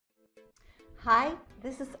Hi,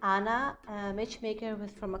 this is Anna, a matchmaker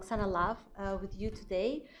from Oksana Love with you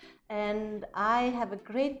today. And I have a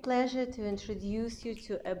great pleasure to introduce you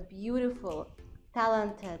to a beautiful,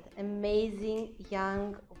 talented, amazing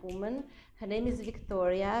young woman. Her name is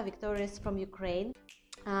Victoria. Victoria is from Ukraine.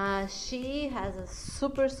 She has a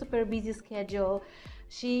super busy schedule.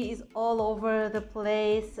 She is all over the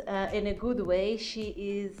place in a good way. She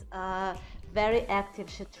is very active.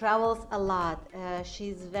 She travels a lot.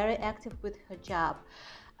 She's very active with her job.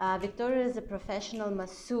 Victoria is a professional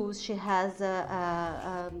masseuse. She has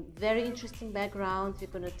a very interesting background. We're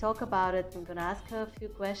going to talk about it. I'm going to ask her a few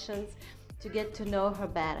questions to get to know her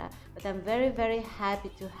better. But I'm very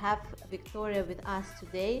happy to have Victoria with us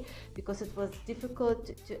today because it was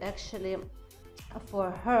difficult to actually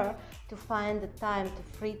for her to find the time, to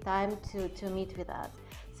free time to meet with us.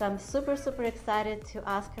 So I'm super excited to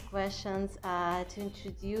ask her questions, to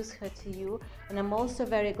introduce her to you. And I'm also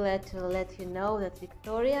very glad to let you know that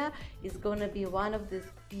Victoria is going to be one of these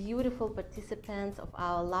beautiful participants of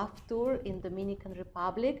our love tour in Dominican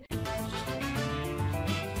Republic.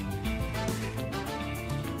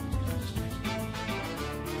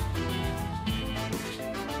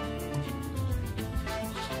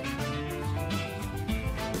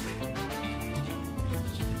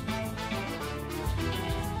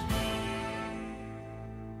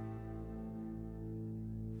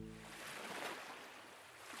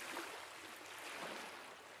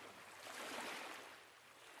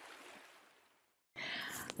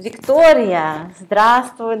 Виктория,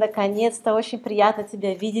 здравствуй, наконец-то, очень приятно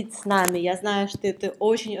тебя видеть с нами. Я знаю, что ты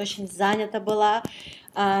очень занята была.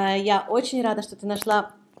 Я очень рада, что ты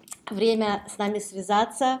нашла время с нами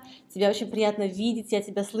связаться. Тебя очень приятно видеть, я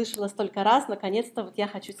тебя слышала столько раз. Наконец-то вот я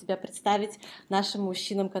хочу тебя представить нашим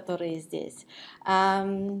мужчинам, которые здесь.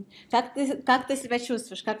 Как ты себя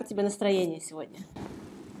чувствуешь? Как у тебя настроение сегодня?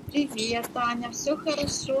 Привет, Таня, все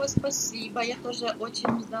хорошо, спасибо. Я тоже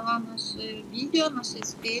очень ждала наше видео, нашей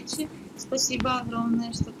встречи. Спасибо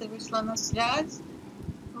огромное, что ты вышла на связь.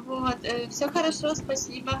 Вот, все хорошо,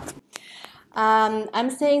 спасибо. I'm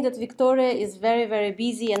saying that Victoria is very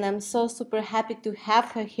busy, and I'm so super happy to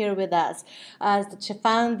have her here with us. That she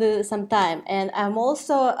found some time, and I'm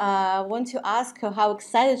also want to ask her how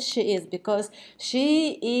excited she is because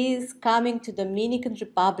she is coming to Dominican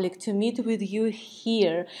Republic to meet with you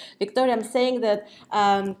here. Victoria, I'm saying that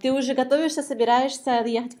ты уже готовишься, собираешься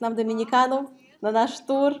ехать к нам в Доминикану? На наш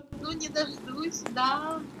тур. Ну, не дождусь,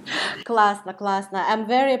 да. Классно. I'm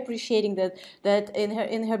very appreciating that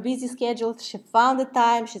in her busy schedule she found the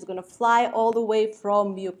time. She's gonna fly all the way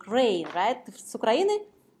from Ukraine, right? Ты с Украины?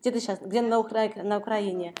 Где ты сейчас? Где на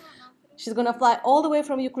Украине? She's gonna fly all the way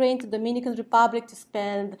from Ukraine to Dominican Republic to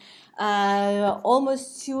spend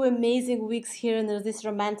almost 2 amazing weeks here in this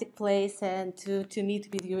romantic place and to meet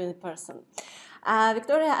with you in person.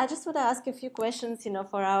 Victoria, I just want to ask you a few questions,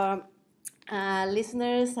 for our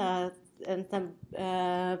listeners and some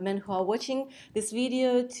men who are watching this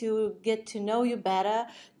video to get to know you better,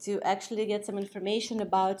 to actually get some information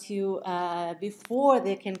about you before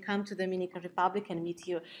they can come to Dominican Republic and meet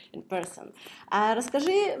you in person.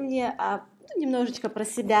 Расскажи мне немножечко про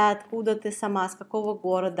себя, откуда ты сама, с какого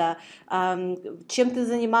города, чем ты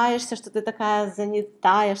занимаешься, что ты такая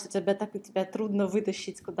занятая, что тебя трудно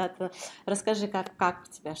вытащить куда-то. Расскажи, как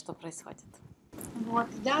у тебя, что происходит. Вот,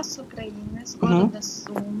 я с Украины, с города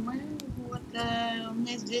Сумы. Вот, у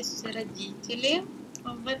меня здесь родители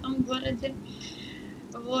в этом городе.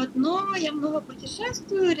 Вот, но я много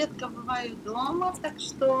путешествую, редко бываю дома, так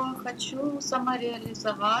что хочу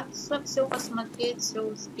самореализоваться, все посмотреть, все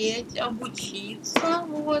успеть, обучиться.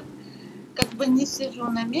 Вот, как бы не сижу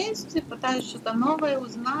на месте, пытаюсь что-то новое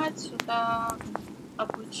узнать, что-то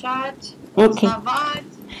обучать, узнавать.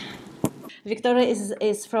 Victoria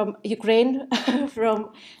is from Ukraine, from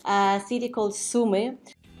a city called Sumy.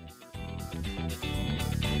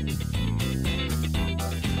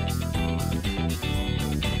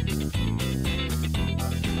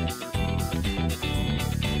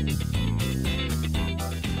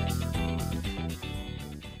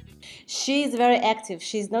 She is very active.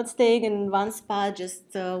 She's not staying in one spot just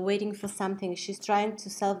waiting for something. She's trying to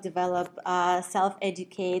self-develop,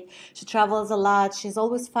 self-educate. She travels a lot. She's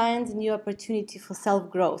always finds a new opportunity for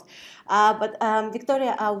self-growth. But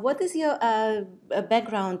Victoria, what is your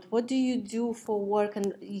background? What do you do for work?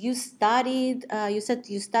 And you studied, you said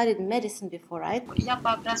you studied medicine before, right? Я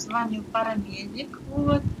по образованию парамедик.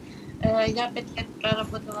 Вот. Я 5 лет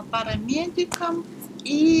проработала парамедиком.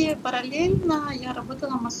 И параллельно я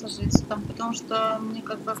работала массажистом, потому что мне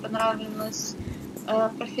как бы понравилось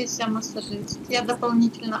профессия массажист. Я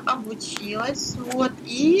дополнительно обучилась, вот,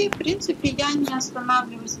 и, в принципе, я не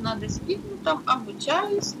останавливаюсь на достигнутом,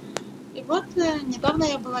 обучаюсь. И вот недавно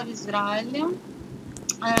я была в Израиле,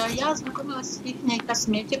 я ознакомилась с их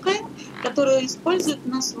косметикой, которую используют у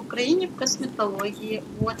нас в Украине в косметологии,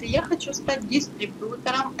 вот, и я хочу стать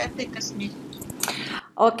дистрибьютором этой косметики.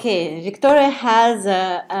 Okay, Victoria has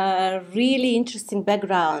a really interesting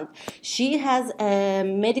background. She has a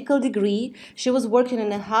medical degree. She was working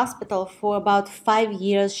in a hospital for about 5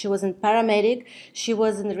 years. She was in paramedic. She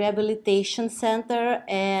was in the rehabilitation center,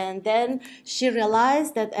 and then she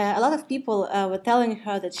realized that a lot of people were telling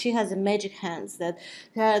her that she has a magic hands. That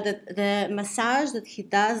the massage that he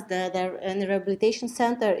does in the rehabilitation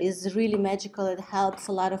center is really magical. It helps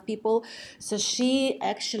a lot of people. So she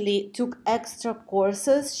actually took extra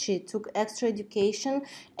courses. She took extra education,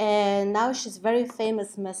 and now she's very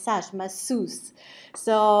famous masseuse.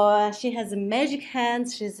 So she has magic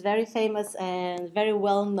hands. She's very famous and very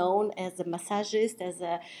well known as a massagist, as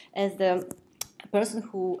the person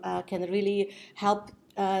who can really help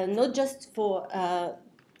not just for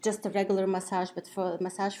just a regular massage, but for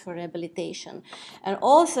massage for rehabilitation. And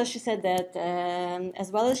also she said that as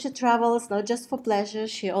well as she travels, not just for pleasure,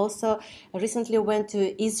 she also recently went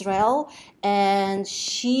to Israel, and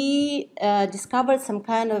she discovered some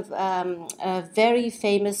kind of very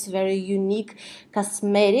famous, very unique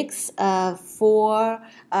cosmetics for...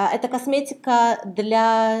 это косметика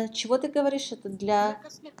для... Чего ты говоришь? Это для...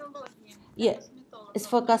 Косметологии. Yeah. It's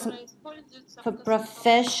for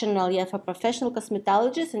professional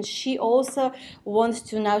cosmetologists, and she also wants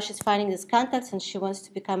to, now she's finding these contacts and she wants to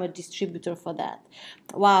become a distributor for that.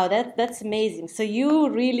 Wow, that's amazing. So you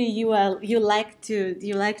really you like to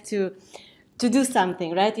do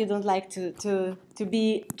something, right? You don't like to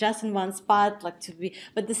be just in one spot, like to be,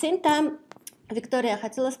 but at the same time, Виктория,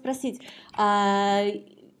 хотела спросить,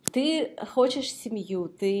 ты хочешь семью,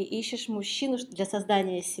 ты ищешь мужчину для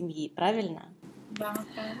создания семьи, правильно? Да,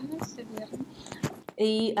 правильно, все верно.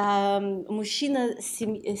 И мужчина,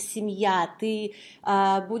 семья, ты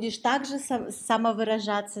будешь также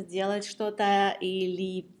самовыражаться, делать что-то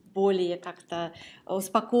или более как-то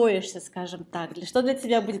успокоишься, скажем так? Что для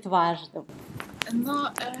тебя будет важным?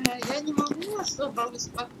 Но я не могу особо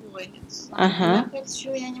успокоиться.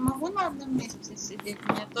 Я не могу на одном месте сидеть.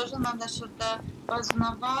 Мне тоже надо что-то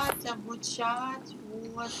познавать, обучать.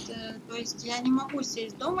 Вот. То есть я не могу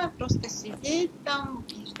сесть дома и просто сидеть там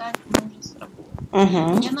и ждать мужа с работы.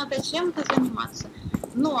 Мне надо чем-то заниматься.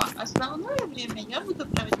 Но основное время я буду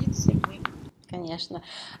проводить с семьей. Конечно.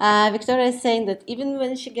 Victoria is saying that even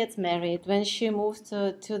when she gets married, when she moves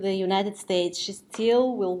to the United States, she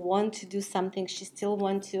still will want to do something. She still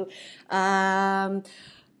want to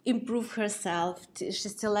improve herself. She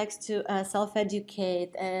still likes to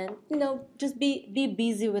self-educate and just be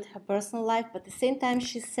busy with her personal life. But at the same time,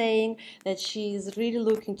 she's saying that she's really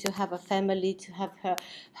looking to have a family, to have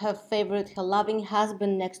her favorite, her loving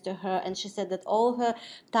husband next to her. And she said that all her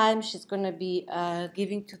time she's gonna be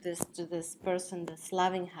giving to this person, this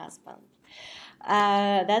loving husband.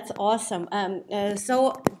 That's awesome.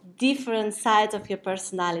 So different sides of your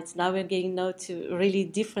personality. Now we're getting to really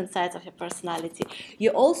different sides of your personality.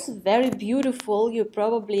 You're also very beautiful. You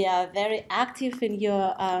probably are very active in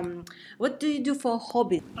your... what do you do for a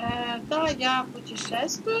hobby? Да, я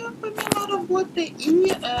путешествую помимо работы, и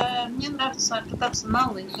мне нравится кататься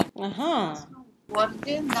на лыжах. Ага. В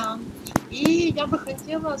городе, да. И я бы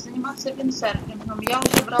хотела заниматься виндсерфингом. Я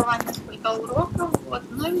уже брала несколько уроков,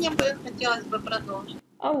 но мне бы хотелось бы продолжить.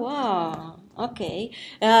 Oh, wow. Okay.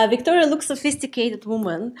 Victoria looks sophisticated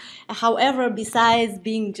woman. However, besides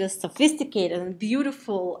being just sophisticated and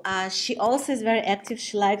beautiful, she also is very active.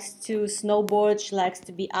 She likes to snowboard. She likes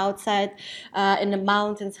to be outside in the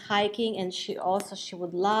mountains hiking, and she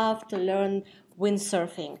would love to learn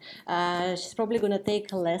windsurfing. She's probably going to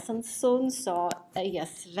take a lesson soon. So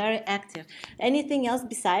yes, very active. Anything else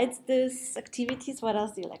besides these activities? What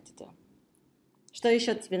else do you like to do? Что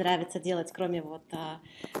еще тебе нравится делать, кроме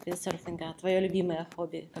виндсерфинга? Твое любимое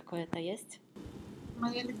хобби какое-то есть?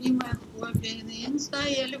 Мое любимое хобби, я не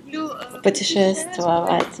знаю, я люблю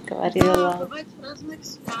путешествовать, говорила. Да, бывать в разных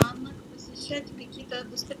странах, посещать какие-то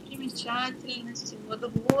достопримечательности. Вот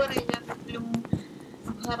горы я люблю,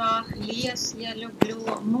 в горах лес я люблю,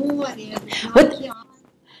 море, океан.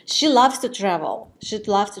 She loves to travel. She'd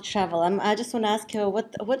love to travel. I just want to ask her,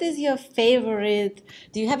 what is your favorite?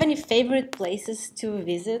 Do you have any favorite places to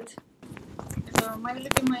visit? Мое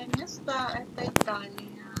любимое место – это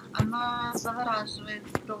Италия. Она завораживает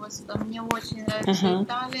просто. Мне очень нравится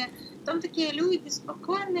Италия. Там такие люди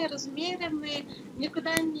спокойные, размеренные,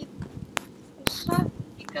 никуда не спешат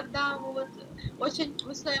и когда вот очень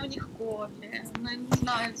вкусное у них кофе, ну, не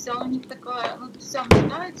знаю, все у них такое, ну, все мне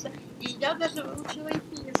нравится, и я даже выучила их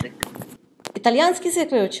язык. Итальянский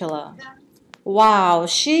язык выучила? Да. Wow,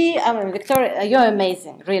 Victoria, you're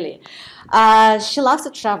amazing, really. She loves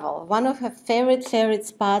to travel. One of her favorite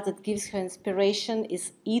spots that gives her inspiration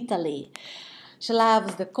is Italy. She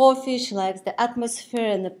loves the coffee, she likes the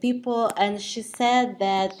atmosphere and the people, and she said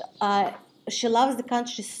that she loves the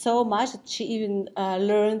country so much that she even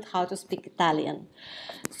learned how to speak Italian.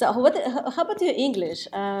 So, how about your English?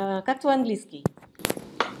 Как твой английский?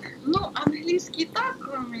 Ну, английский так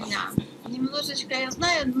у меня, немножечко я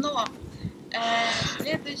знаю, но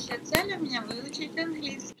следующая цель у меня выучить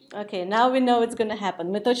английский. Okay, now we know it's gonna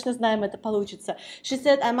happen. Мы точно знаем, это получится. She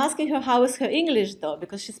said, I'm asking her how is her English though,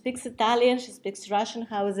 because she speaks Italian, she speaks Russian,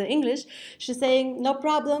 how is her English? She's saying, no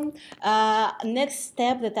problem. Next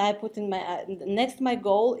step that I put in my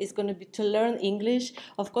goal is gonna be to learn English.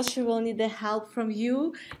 Of course, she will need the help from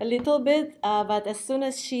you a little bit, but as soon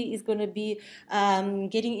as she is gonna be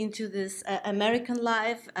getting into this American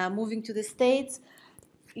life, moving to the States,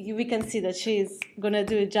 we can see that she is gonna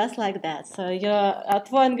do it just like that. So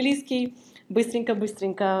твой английский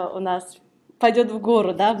быстренько у нас пойдет в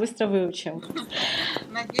гору, да, быстро выучим.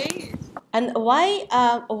 Надеюсь. And why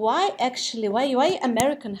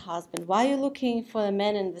American husband? Why are you looking for a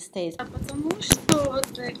man in the States? Потому что вот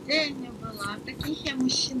где я не была, таких я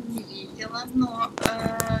мужчин не видела, но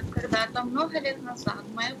когда-то много лет назад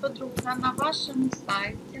моя подруга на вашем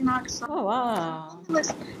сайте на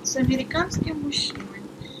познакомилась с американским мужчиной.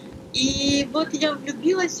 И вот я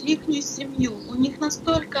влюбилась в их семью. У них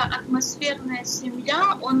настолько атмосферная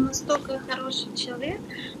семья, он настолько хороший человек,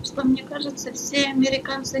 что мне кажется, все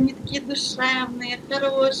американцы, они такие душевные,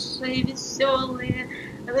 хорошие, веселые.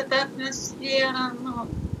 Эта атмосфера, ну,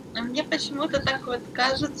 мне почему-то так вот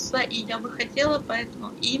кажется, и я бы хотела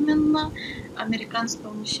поэтому именно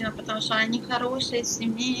американского мужчину, потому что они хорошие,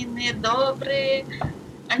 семейные, добрые.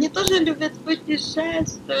 Они тоже любят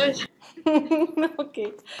путешествовать.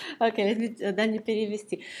 Okay, let me then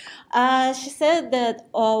перевести. She said that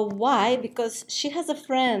why? Because she has a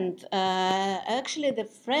friend. Actually, the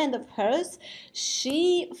friend of hers,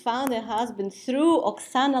 she found her husband through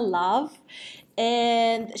Oksana Love.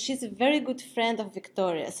 And she's a very good friend of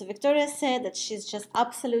Victoria. So Victoria said that she's just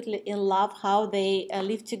absolutely in love how they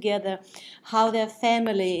live together, how their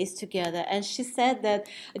family is together. And she said that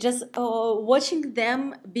just watching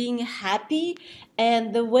them being happy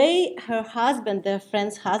and the way her husband, their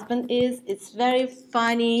friend's husband is, it's very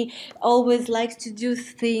funny, always likes to do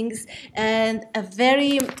things, and a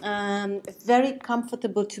very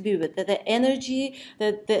comfortable to be with. The energy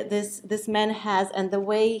that this man has and the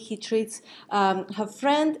way he treats her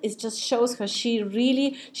friend, it just shows her she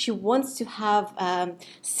wants to have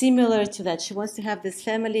similar to that. She wants to have this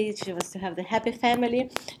family. She wants to have the happy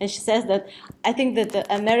family, and she says that I think that the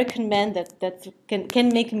American man that can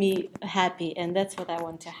make me happy, and that's what I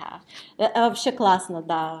want to have. Вообще классно,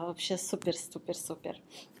 да, вообще супер.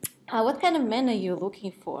 What kind of man are you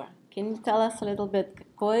looking for? Can you tell us a little bit,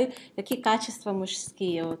 какие качества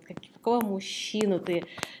мужские, вот, какого мужчину ты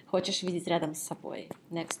хочешь видеть рядом с собой,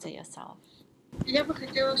 next to yourself? Я бы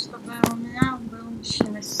хотела, чтобы у меня был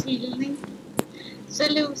мужчина сильный,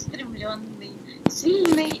 целеустремленный.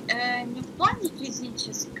 Сильный не в плане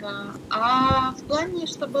физического, а в плане,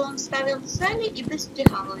 чтобы он ставил цели и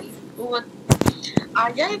достигал их. Вот. А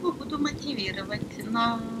я его буду мотивировать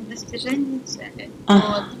на достижение цели.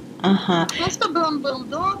 Вот. Ну, чтобы он был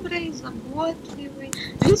добрый, заботливый,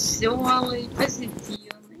 веселый, позитивный.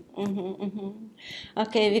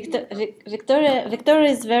 Okay, Victoria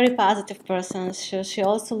is a very positive person. She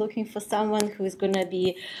also looking for someone who is gonna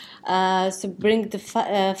be to bring the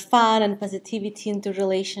fun and positivity into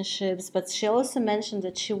relationships. But she also mentioned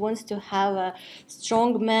that she wants to have a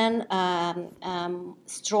strong man,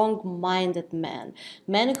 strong-minded man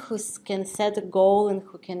who can set a goal and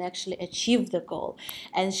who can actually achieve the goal.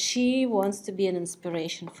 And she wants to be an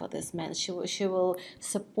inspiration for this man. She will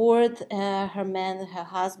support her man, her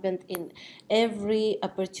husband in every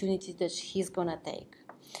opportunity that he's gonna take.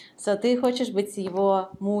 So ты хочешь быть его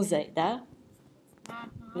музой, да?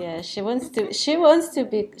 Yeah, she wants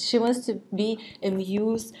to be a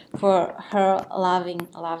muse for her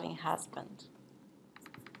loving husband.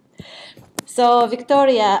 So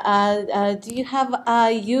Victoria, do you have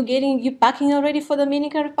you packing already for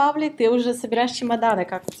Dominican Republic? Ты уже собираешь чемоданы,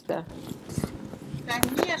 как у тебя?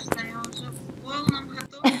 Конечно, я уже в полном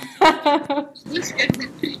готовности. Ждусь, когда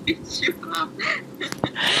прилечу.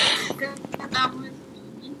 Когда мы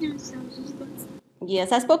увидимся, уже жду.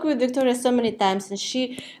 Yes, I spoke with Victoria so many times, and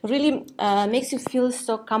she really makes you feel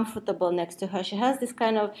so comfortable next to her. She has this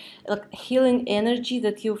kind of like healing energy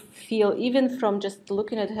that you feel even from just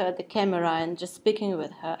looking at her at the camera and just speaking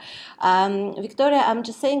with her. Victoria, I'm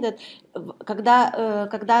just saying that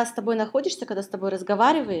когда с тобой находишься, когда с тобой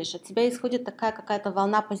разговариваешь, от тебя исходит такая какая-то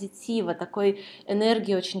волна позитива, такой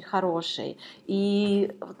энергии очень хорошей.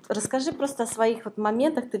 И вот расскажи просто о своих вот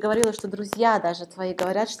моментах. Ты говорила, что друзья даже твои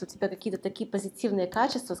говорят, что у тебя какие-то такие позитивные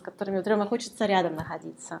качества, с которыми прямо хочется рядом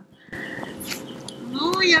находиться.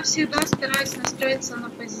 Ну, я всегда стараюсь настроиться на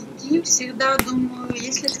позитив, всегда думаю,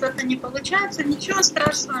 если что-то не получается, ничего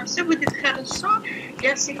страшного, все будет хорошо.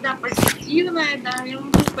 Я всегда позитивная, да, я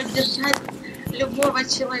могу поддержать любого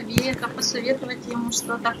человека, посоветовать ему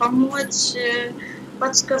что-то, помочь,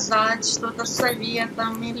 подсказать что-то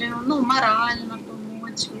советом или, ну, морально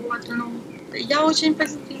помочь, вот, ну. Я очень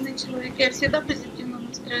позитивный человек, я всегда позитивно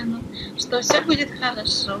настроена, что все будет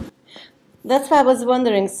хорошо. That's why I was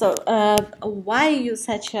wondering. So, why you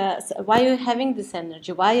having this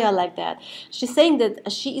energy? Why you are like that? She's saying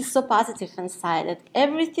that she is so positive inside that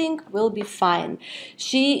everything will be fine.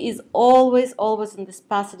 She is always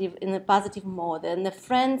in a positive mode, and the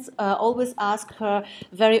friends always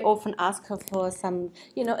very often ask her for some,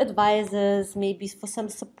 advices, maybe for some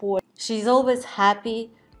support. She's always happy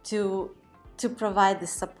to provide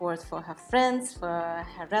this support for her friends, for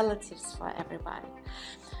her relatives, for everybody.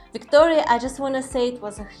 Victoria, I just want to say it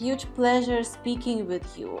was a huge pleasure speaking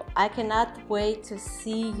with you. I cannot wait to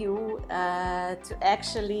see you, to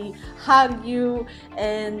actually hug you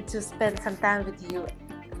and to spend some time with you.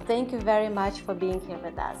 Thank you very much for being here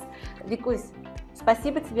with us. Викусь,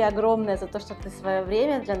 спасибо тебе огромное за то, что ты свое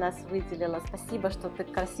время для нас выделила. Спасибо, что ты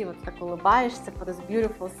красиво так улыбаешься, for this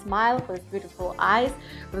beautiful smile, for this beautiful eyes,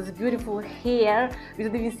 for this beautiful hair. We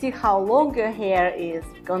don't even see how long your hair is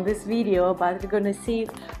on this video, but we're gonna see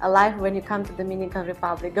it alive when you come to Dominican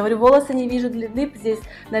Republic. Говорю, волосы не вижу длины здесь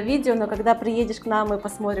на видео, но когда приедешь к нам, мы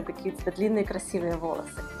посмотрим, какие у тебя длинные красивые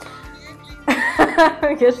волосы.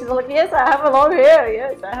 She's like, yes, I have a long hair.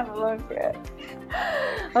 Yes, I have a long hair.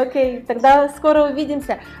 Окей, тогда скоро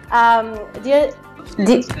увидимся.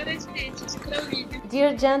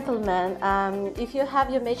 Dear gentlemen, if you have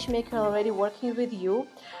your matchmaker already working with you,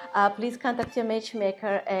 please contact your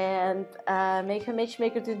matchmaker and make your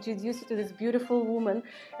matchmaker to introduce you to this beautiful woman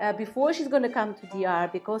before she's going to come to DR,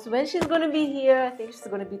 because when she's going to be here, I think she's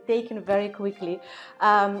going to be taken very quickly.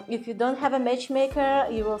 If you don't have a matchmaker,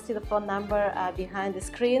 you will see the phone number behind the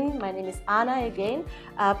screen. My name is Anna again.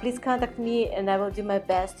 Please contact me and I will do my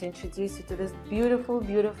best to introduce you to this beautiful,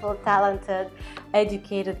 talented,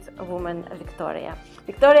 educated woman, Victoria.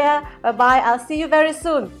 Victoria, bye-bye. I'll see you very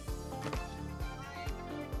soon.